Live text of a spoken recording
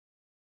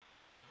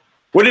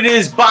What it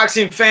is,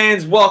 boxing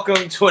fans,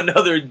 welcome to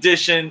another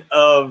edition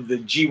of the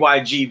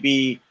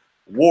GYGB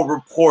War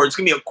Report. It's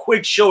going to be a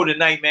quick show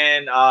tonight,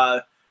 man.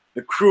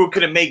 The crew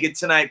couldn't make it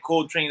tonight.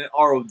 Coltrane and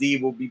ROD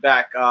will be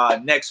back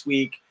next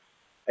week.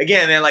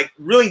 Again, man, like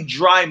really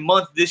dry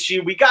month this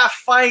year. We got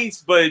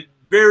fights, but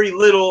very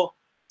little.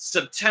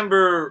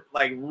 September,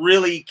 like,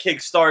 really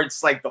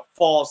kickstarts like the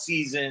fall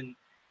season.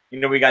 You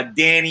know, we got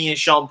Danny and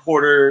Sean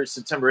Porter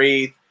September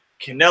 8th.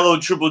 Canelo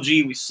Triple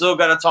G, we still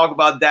got to talk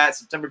about that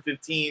September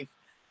 15th.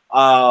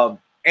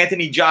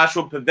 Anthony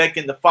Joshua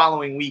Povetkin the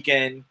following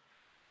weekend,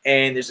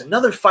 and there's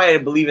another fight I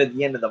believe at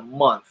the end of the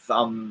month.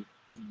 I'm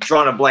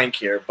drawing a blank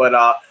here, but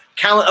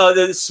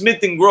the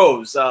Smith and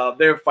Groves,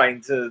 they're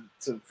fighting for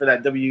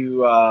that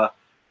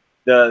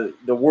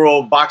the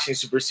World Boxing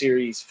Super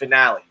Series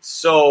finale.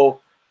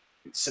 So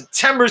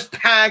September's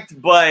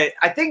packed, but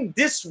I think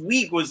this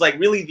week was like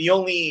really the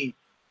only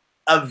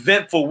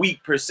eventful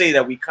week per se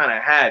that we kind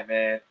of had,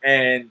 man.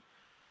 And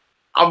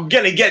I'm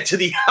gonna get to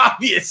the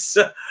obvious,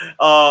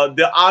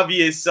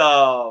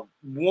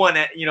 one,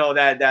 you know,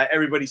 that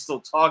everybody's still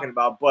talking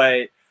about.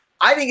 But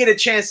I didn't get a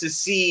chance to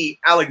see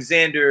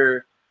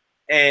Alexander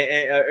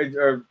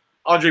or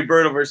Andre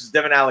Berto versus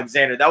Devin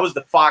Alexander. That was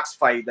the Fox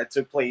fight that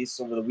took place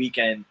over the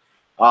weekend.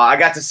 I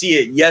got to see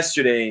it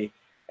yesterday,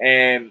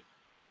 and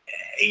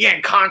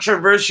again,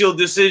 controversial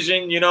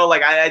decision. You know,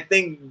 like I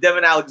think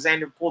Devin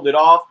Alexander pulled it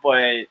off,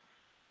 but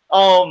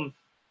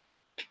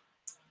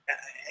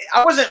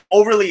I wasn't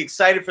overly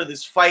excited for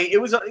this fight. It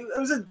was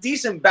a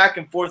decent back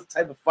and forth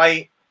type of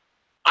fight.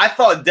 I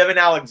thought Devin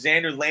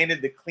Alexander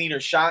landed the cleaner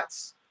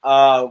shots,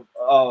 the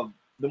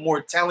more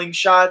telling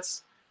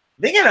shots.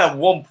 I think at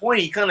one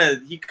point he kind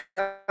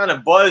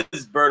of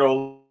buzzed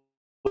Berto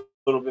a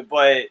little bit,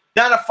 but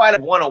not a fight I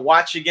want to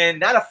watch again.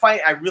 Not a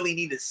fight I really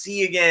need to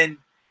see again.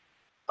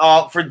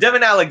 For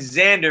Devin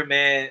Alexander,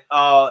 man,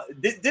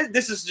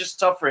 this is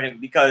just tough for him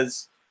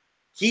because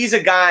he's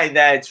a guy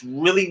that's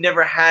really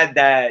never had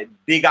that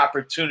big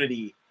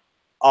opportunity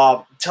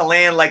to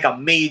land like a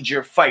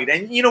major fight.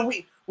 And, you know,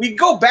 we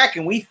go back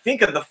and we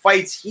think of the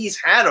fights he's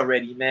had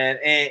already, man,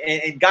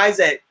 and guys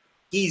that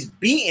he's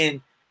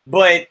beaten,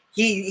 but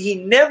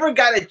he never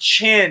got a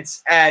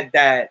chance at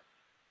that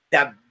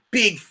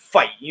big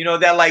fight, you know,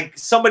 that like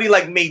somebody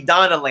like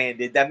Maidana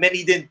landed that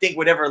many didn't think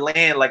would ever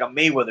land, like a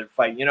Mayweather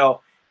fight, you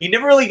know. He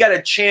never really got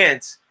a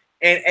chance.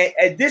 And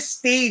at this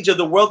stage of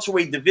the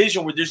welterweight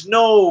division where there's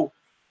no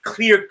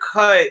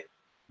clear-cut,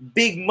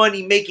 big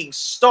money-making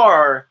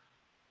star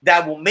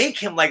that will make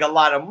him like a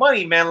lot of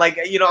money, man. Like,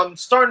 you know, I'm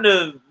starting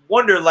to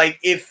wonder, like,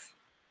 if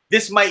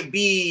this might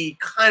be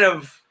kind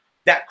of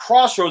that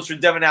crossroads for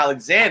Devin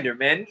Alexander,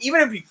 man.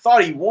 Even if you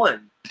thought he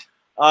won,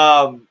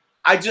 I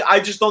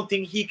just don't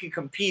think he can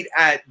compete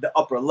at the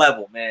upper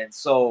level, man.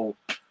 So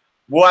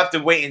we'll have to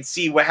wait and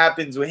see what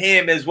happens with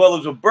him as well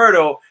as with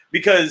Berto,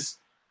 because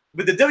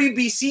with the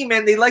WBC,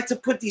 man, they like to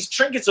put these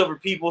trinkets over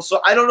people.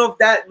 So I don't know if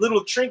that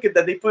little trinket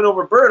that they put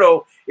over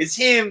Berto is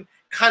him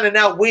kind of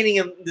now waiting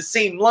in the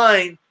same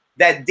line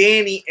that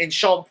Danny and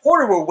Sean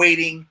Porter were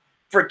waiting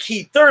for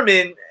Keith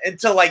Thurman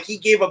until, like, he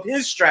gave up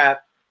his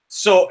strap.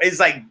 So it's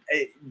like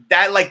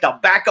that, like the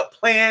backup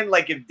plan,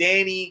 like if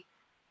Danny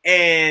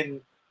and,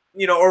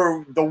 you know,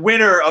 or the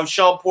winner of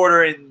Sean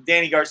Porter and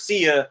Danny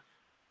Garcia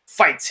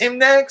fights him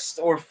next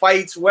or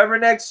fights whoever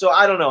next. So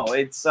I don't know.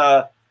 It's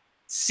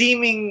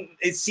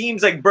it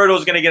seems like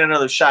Berto's going to get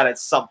another shot at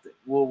something.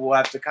 We'll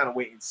have to kind of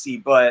wait and see.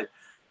 But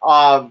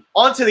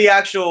onto the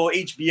actual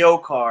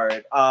HBO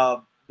card,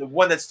 the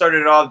one that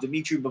started it off,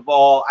 Dimitri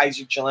Bivol,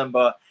 Isaac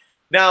Chilemba.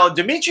 Now,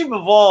 Dimitri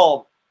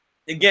Bivol,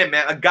 again,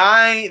 man, a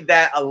guy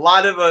that a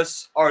lot of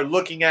us are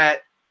looking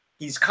at.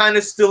 He's kind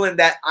of still in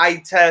that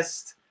eye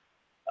test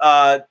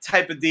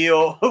type of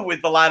deal with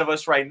a lot of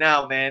us right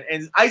now, man.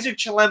 And Isaac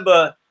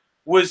Chilemba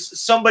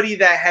was somebody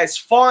that has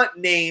fought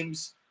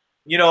names.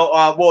 You know,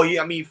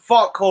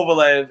 fought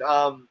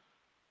Kovalev,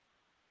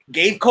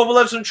 gave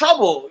Kovalev some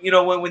trouble, you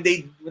know, when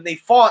they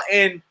fought.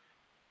 And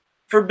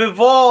for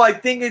Bivol, I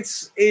think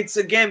it's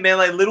again, man,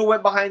 like little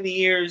wet behind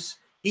the ears.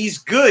 He's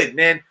good,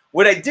 man.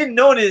 What I did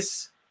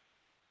notice,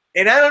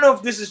 and I don't know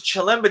if this is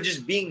Chilemba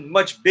just being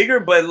much bigger,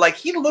 but like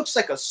he looks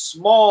like a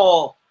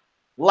small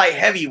light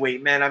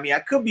heavyweight, man. I mean, I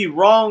could be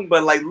wrong,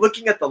 but like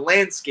looking at the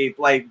landscape,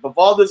 like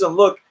Bivol doesn't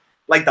look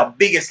like the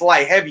biggest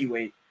light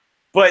heavyweight.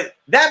 But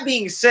that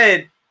being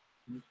said,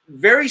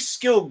 very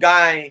skilled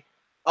guy,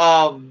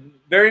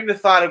 very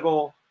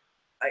methodical.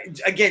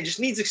 Again,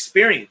 just needs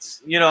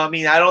experience. You know, I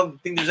mean, I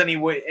don't think there's any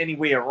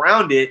way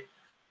around it.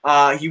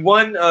 He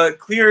won a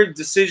clear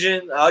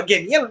decision.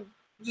 Again, yeah,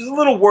 there's a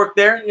little work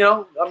there. You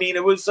know, I mean,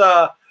 it was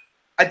I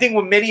think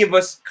what many of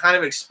us kind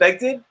of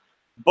expected,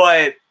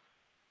 but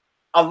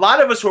a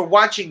lot of us were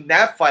watching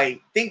that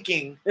fight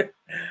thinking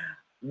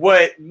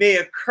what may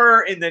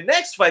occur in the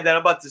next fight that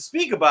I'm about to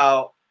speak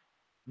about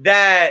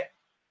that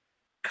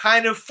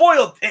kind of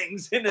foiled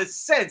things in a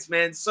sense,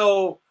 man.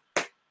 So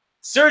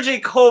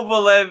Sergey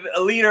Kovalev,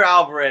 Eleider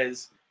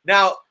Alvarez.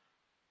 Now,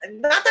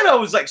 not that I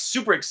was like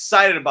super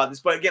excited about this,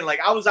 but again,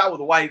 like I was out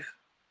with a wife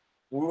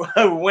we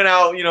went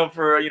out, you know,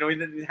 for, you know, we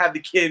didn't have the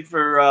kid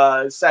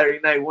for Saturday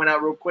night. Went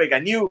out real quick. I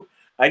knew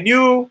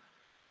we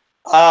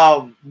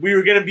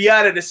were gonna be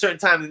out at a certain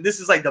time, and this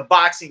is like the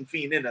boxing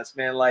fiend in us,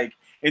 man. Like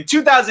in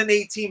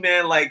 2018,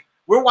 man, like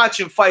we're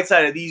watching fights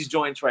out of these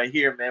joints right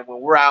here, man.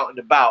 When we're out and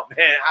about,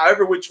 man,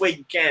 however which way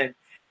you can.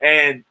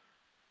 And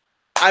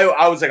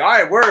I was like, all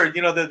right, word.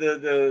 You know,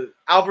 the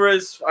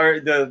Alvarez or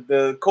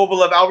the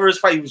Kovalev Alvarez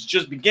fight was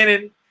just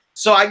beginning,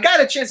 so I got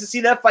a chance to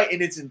see that fight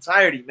in its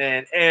entirety,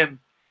 man. And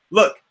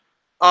look,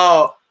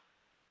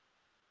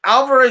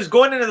 Alvarez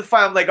going into the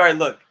fight, I'm like, all right,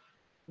 look,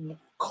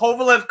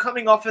 Kovalev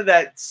coming off of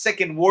that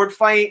second Ward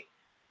fight,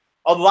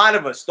 a lot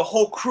of us, the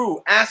whole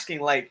crew,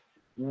 asking like,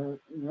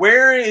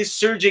 where is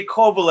Sergey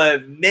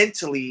Kovalev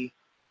mentally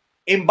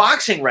in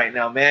boxing right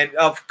now, man?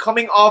 Of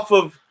coming off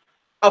of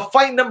a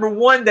fight number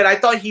one that I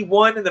thought he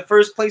won in the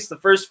first place, the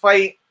first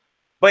fight,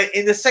 but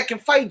in the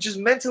second fight, just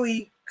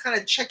mentally kind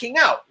of checking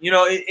out, you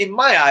know, in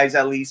my eyes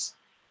at least.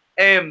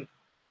 And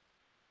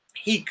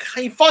he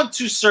fought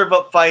 2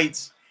 serve-up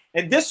fights,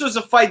 and this was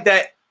a fight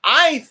that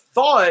I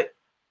thought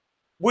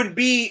would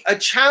be a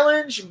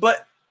challenge,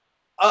 but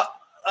a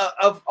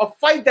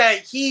fight that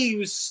he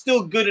was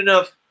still good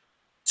enough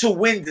to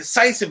win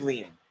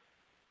decisively in.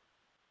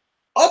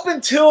 Up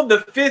until the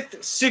 5th,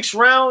 6th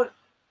round,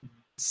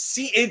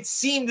 it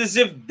seemed as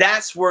if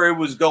that's where it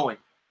was going.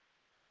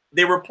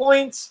 There were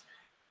points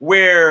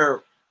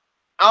where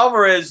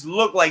Alvarez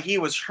looked like he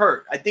was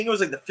hurt. I think it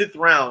was like the 5th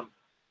round.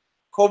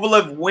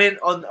 Kovalev went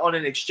on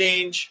an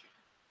exchange,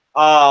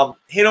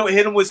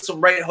 hit him with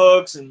some right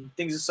hooks and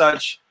things as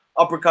such,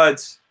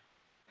 uppercuts.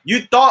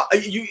 You thought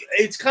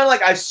it's kind of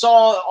like I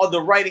saw all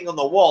the writing on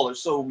the wall, or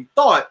so we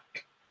thought.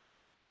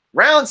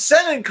 Round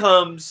 7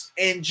 comes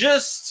and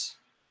just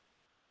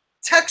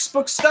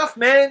textbook stuff,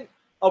 man.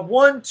 A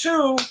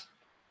 1-2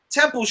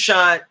 temple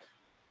shot,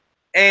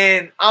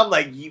 and I'm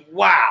like,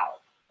 wow,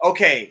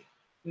 okay.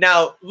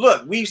 Now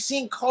look, we've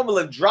seen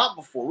Kovalev drop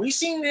before. We've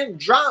seen him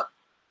drop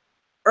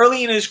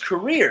early in his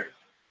career,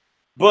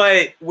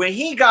 but when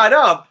he got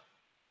up,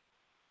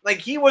 like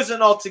he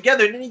wasn't all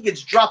together, and then he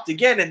gets dropped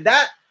again, and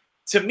that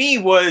to me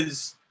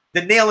was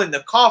the nail in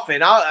the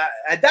coffin.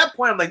 At that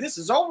point, I'm like, this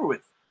is over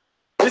with.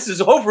 This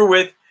is over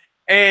with.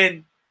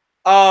 And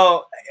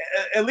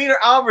Eleider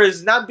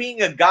Alvarez, not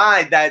being a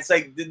guy that's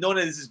like known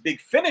as this big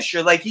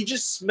finisher, like he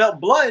just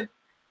smelled blood,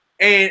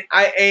 and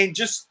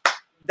just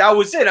that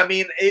was it. I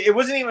mean, it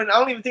wasn't even. I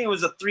don't even think it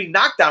was a 3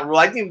 knockdown rule.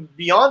 I think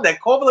beyond that,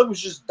 Kovalev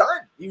was just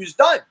done. He was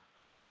done,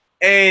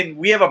 and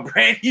we have a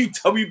brand new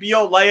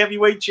WBO light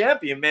heavyweight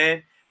champion,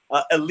 man,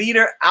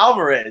 Eleider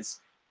Alvarez.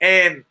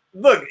 And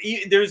look,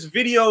 there's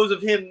videos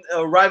of him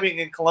arriving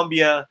in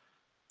Colombia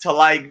to,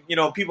 like, you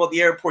know, people at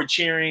the airport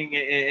cheering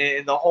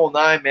and the whole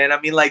nine, man. I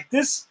mean, like,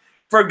 this,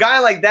 for a guy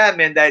like that,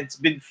 man, that's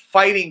been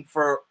fighting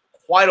for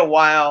quite a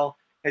while,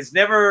 has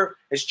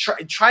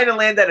tried to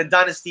land that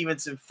Adonis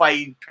Stevenson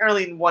fight,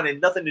 apparently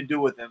wanted nothing to do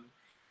with him,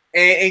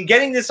 and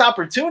getting this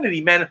opportunity,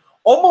 man,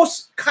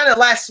 almost kind of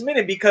last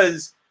minute,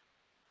 because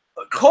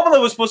Kovalev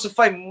was supposed to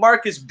fight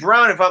Marcus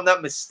Brown, if I'm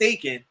not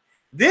mistaken.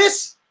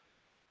 This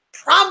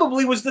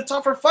probably was the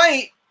tougher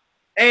fight,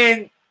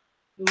 and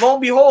lo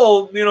and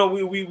behold, you know,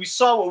 we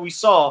saw what we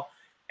saw.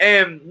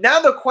 And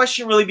now the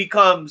question really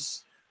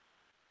becomes,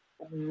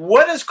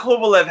 what does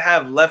Kovalev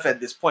have left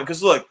at this point?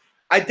 Because look,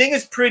 I think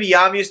it's pretty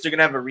obvious they're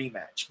gonna have a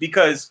rematch,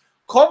 because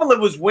Kovalev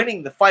was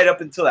winning the fight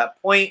up until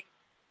that point,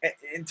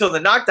 until the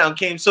knockdown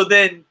came. So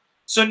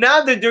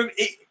now that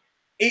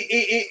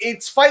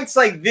it's fights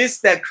like this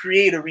that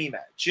create a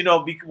rematch, you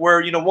know,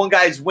 where, you know, one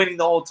guy is winning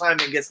the whole time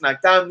and gets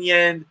knocked down in the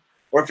end,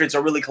 or if it's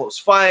a really close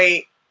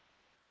fight.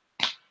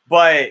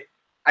 But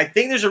I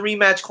think there's a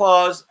rematch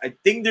clause. I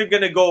think they're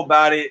going to go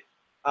about it.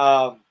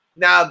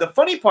 Now, the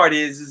funny part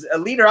is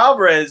Eleider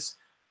Alvarez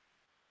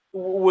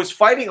was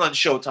fighting on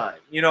Showtime.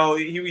 You know,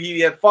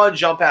 he had fought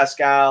Jean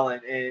Pascal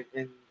and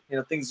you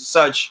know, things as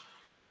such.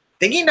 I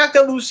think he knocked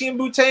out Lucien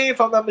Boutte, if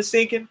I'm not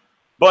mistaken.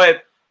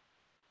 But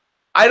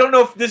I don't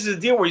know if this is a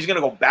deal where he's going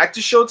to go back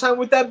to Showtime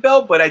with that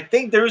belt, but I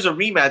think there is a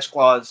rematch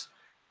clause.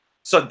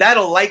 So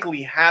that'll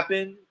likely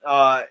happen.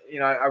 You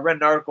know, I read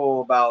an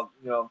article about,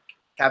 you know,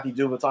 Kathy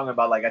Duva talking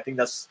about, like, I think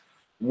that's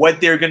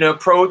what they're going to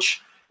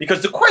approach,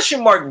 because the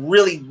question mark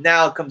really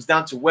now comes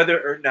down to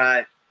whether or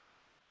not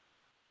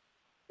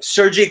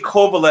Sergey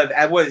Kovalev,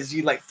 at what is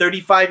he, like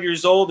 35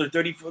 years old or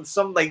 30,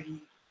 something, like,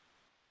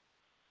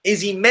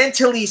 is he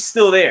mentally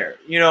still there?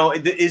 You know,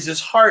 is his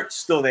heart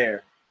still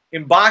there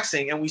in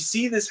boxing? And we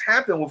see this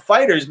happen with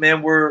fighters,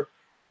 man, where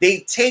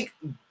they take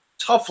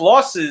tough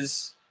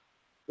losses.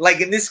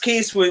 Like in this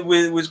case with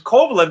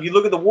Kovalev, you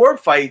look at the Ward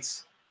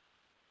fights,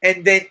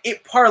 and then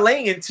it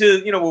parlaying into,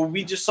 you know, what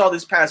we just saw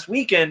this past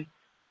weekend,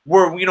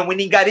 where, you know, when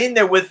he got in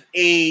there with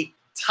a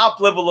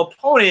top-level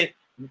opponent,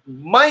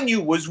 mind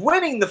you, was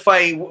winning the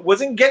fight,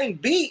 wasn't getting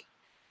beat,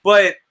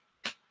 but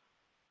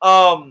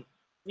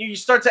you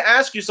start to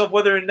ask yourself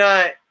whether or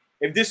not,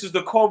 if this was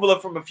the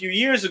Kovalev from a few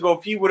years ago,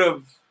 if he would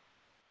have,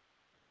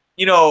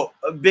 you know,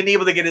 been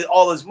able to get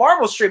all his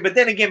marbles straight. But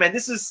then again, man,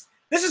 this is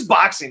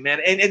boxing,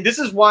 man, and this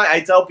is why I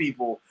tell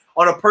people,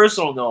 on a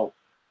personal note,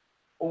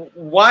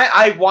 why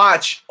I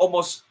watch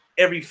almost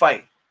every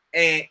fight.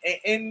 And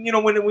you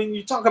know, when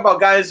you talk about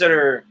guys that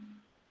are,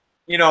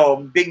 you know,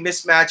 big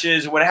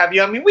mismatches or what have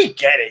you, I mean, we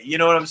get it. You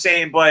know what I'm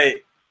saying? But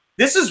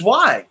this is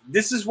why.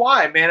 This is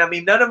why, man. I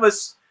mean, none of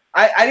us,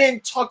 I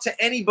didn't talk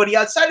to anybody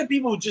outside of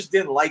people who just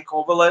didn't like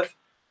Kovalev.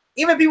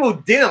 Even people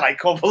who didn't like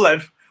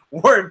Kovalev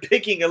weren't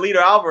picking Eleider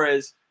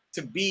Alvarez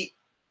to beat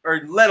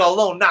or let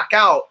alone knock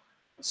out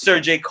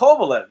Sergey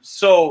Kovalev.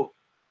 So,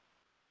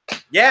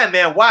 yeah,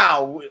 man,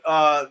 wow.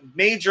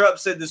 Major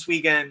upset this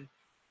weekend.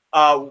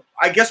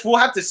 I guess we'll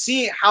have to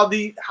see how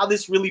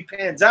this really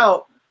pans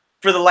out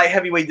for the light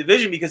heavyweight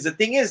division, because the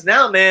thing is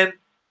now, man,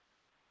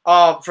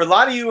 for a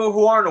lot of you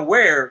who aren't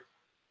aware,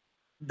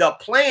 the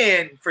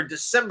plan for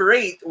December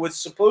 8th was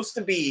supposed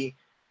to be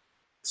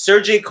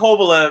Sergey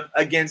Kovalev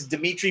against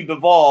Dmitry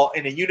Bivol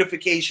in a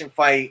unification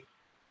fight,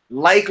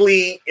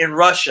 likely in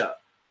Russia.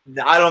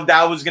 I don't know if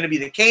that was going to be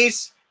the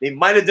case. They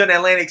might have done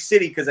Atlantic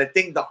City, because I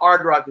think the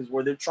Hard Rock is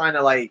where they're trying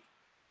to like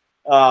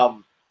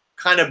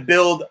kind of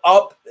build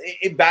up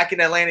back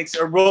in Atlantic,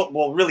 or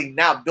well, really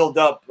now build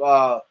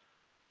up.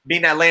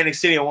 Being Atlantic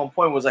City at one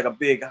point was like a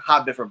big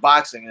hotbed for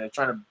boxing, and they're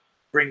trying to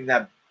bring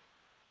that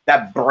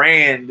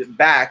brand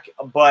back.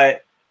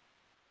 But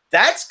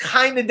that's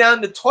kind of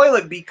down the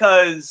toilet,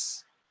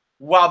 because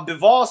while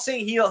Bivol's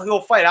saying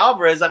he'll fight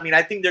Alvarez, I mean,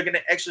 I think they're going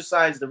to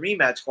exercise the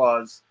rematch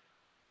clause,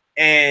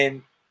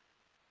 and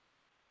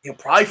he'll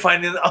probably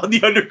find it on the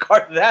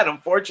undercard of that,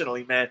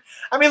 unfortunately, man.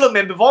 I mean, look,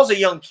 man, Bivol's a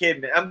young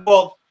kid, man.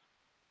 Well,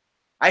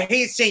 I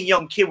hate saying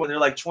young kid when they're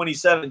like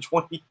 27,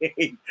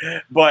 28,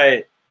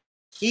 but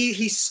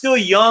he's still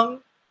young.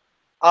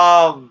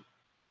 I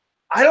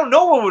don't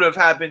know what would have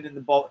happened in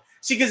the ball.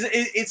 See, because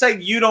it's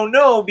like you don't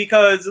know,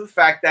 because of the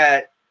fact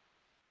that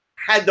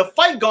had the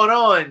fight gone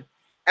on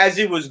as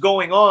it was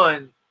going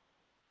on,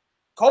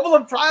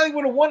 Kovalev probably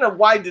would have won a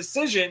wide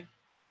decision,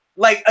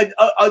 like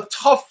a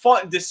tough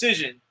fought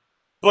decision,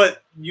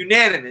 but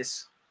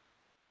unanimous.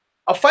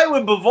 A fight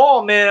with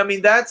Bivol, man, I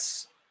mean,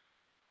 that's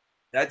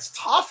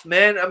tough,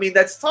 man. I mean,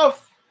 that's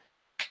tough.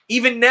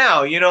 Even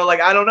now, you know, like,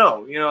 I don't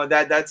know, you know,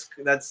 that's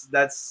kind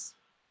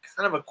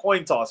of a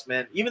coin toss,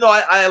 man. Even though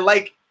I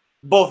like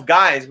both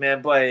guys,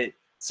 man, but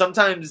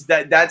sometimes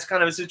that's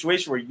kind of a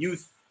situation where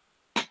youth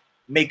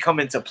may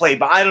come into play.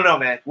 But I don't know,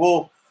 man.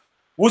 We'll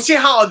see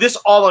how this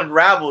all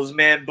unravels,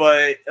 man.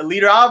 But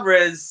Eleider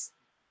Alvarez,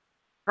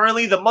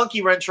 currently the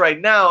monkey wrench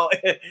right now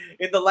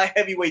in the light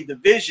heavyweight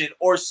division,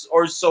 or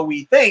so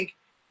we think.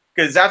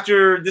 Because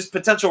after this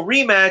potential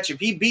rematch, if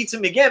he beats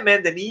him again,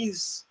 man, then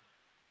he's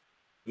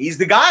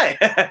the guy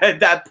at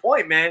that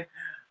point, man.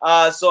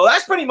 So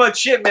that's pretty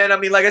much it, man. I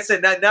mean, like I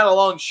said, not a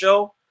long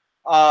show,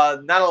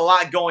 not a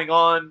lot going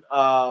on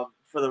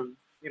for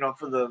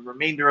the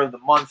remainder of the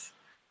month.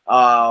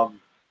 I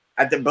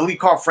believe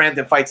Carl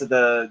Frampton fights at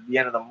the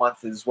end of the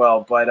month as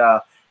well.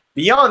 But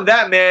beyond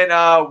that,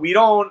 man, we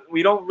don't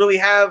really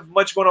have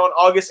much going on.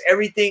 August,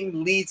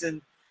 everything leads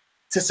into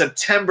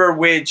September,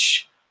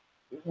 which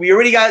we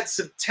already got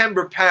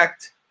September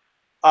packed.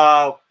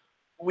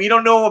 We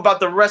don't know about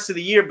the rest of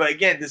the year, but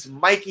again, this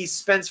Mikey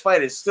Spence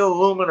fight is still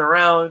looming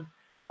around.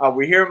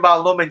 We're hearing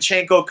about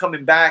Lomachenko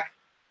coming back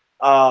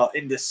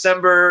in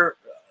December,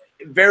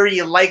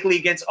 very likely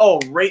against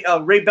Ray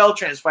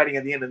Beltran's fighting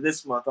at the end of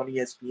this month on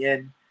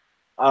ESPN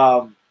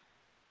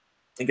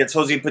against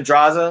Jose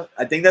Pedraza.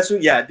 I think that's who.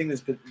 Yeah, I think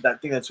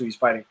that's who he's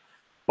fighting.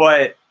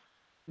 But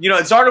you know,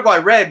 this article I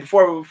read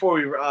before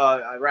we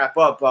wrap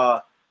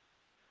up.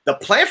 The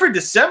plan for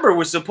December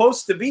was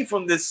supposed to be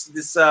from this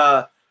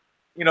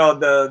you know,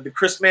 the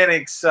Chris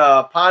Mannix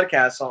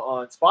podcast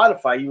on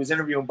Spotify. He was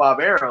interviewing Bob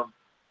Arum,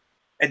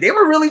 and they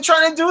were really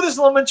trying to do this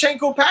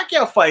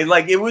Lomachenko-Pacquiao fight.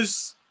 Like, it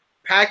was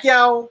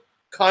Pacquiao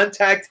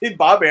contacted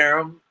Bob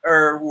Arum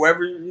or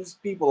whoever his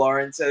people are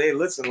and said, hey,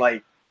 listen,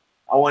 like,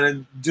 I want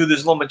to do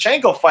this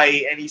Lomachenko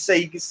fight, and he said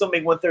he can still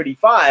make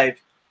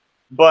 135.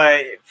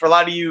 But for a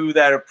lot of you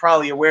that are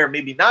probably aware,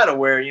 maybe not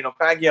aware, you know,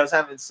 Pacquiao's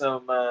having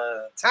some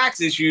tax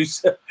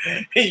issues in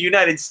the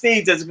United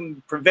States that's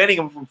been preventing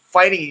him from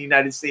fighting in the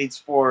United States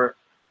for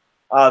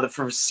the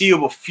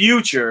foreseeable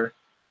future,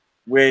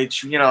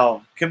 which, you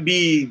know, can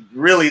be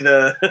really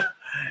the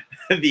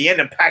the end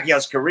of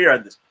Pacquiao's career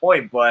at this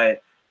point.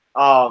 But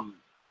to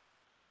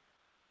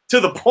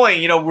the point,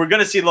 you know, we're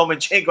going to see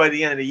Lomachenko at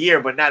the end of the year,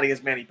 but not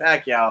against Manny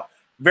Pacquiao.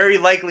 Very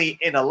likely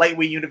in a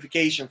lightweight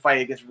unification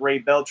fight against Ray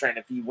Beltran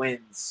if he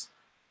wins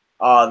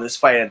this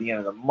fight at the end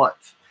of the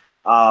month.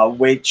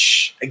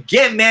 Which,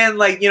 again, man,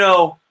 like, you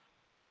know,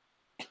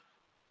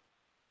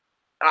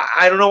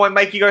 I don't know why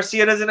Mikey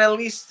Garcia doesn't at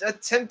least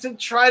attempt to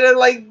try to,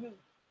 like,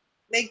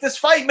 make this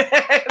fight, man.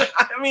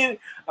 I mean,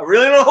 I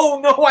really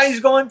don't know why he's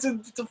going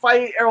to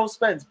fight Errol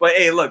Spence. But,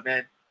 hey, look,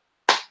 man,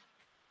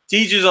 to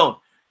each his own.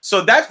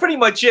 So that's pretty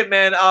much it,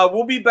 man.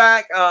 We'll be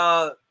back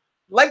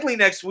likely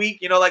next week.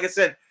 You know, like I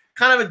said,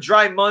 kind of a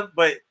dry month,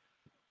 but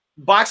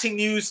boxing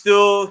news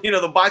still, you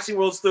know, the boxing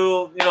world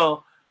still, you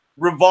know,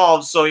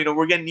 revolves. So, you know,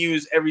 we're getting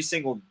news every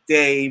single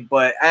day.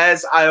 But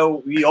as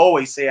we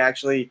always say,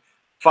 actually,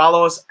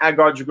 Follow us at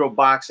Guard Your Grill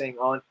Boxing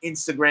on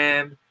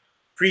Instagram.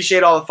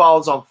 Appreciate all the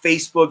follows on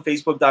Facebook,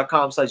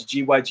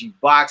 facebook.com/GYG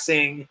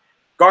Boxing.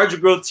 Guard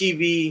Your Grill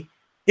TV.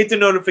 Hit the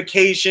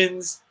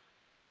notifications.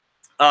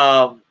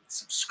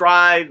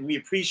 Subscribe. We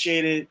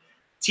appreciate it.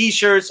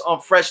 T-shirts on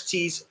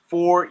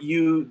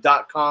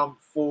FreshTees4U.com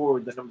for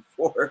the number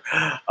 4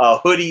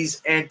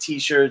 hoodies and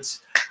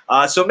T-shirts.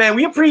 So man,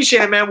 we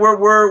appreciate it, man.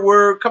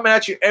 We're coming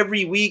at you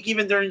every week,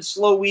 even during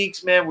slow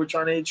weeks, man. We're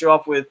trying to hit you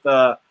off with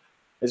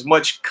as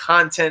much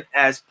content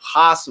as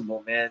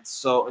possible, man.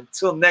 So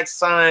until next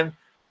time,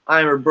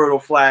 I'm Roberto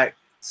Flack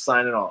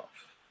signing off.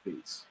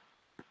 Peace.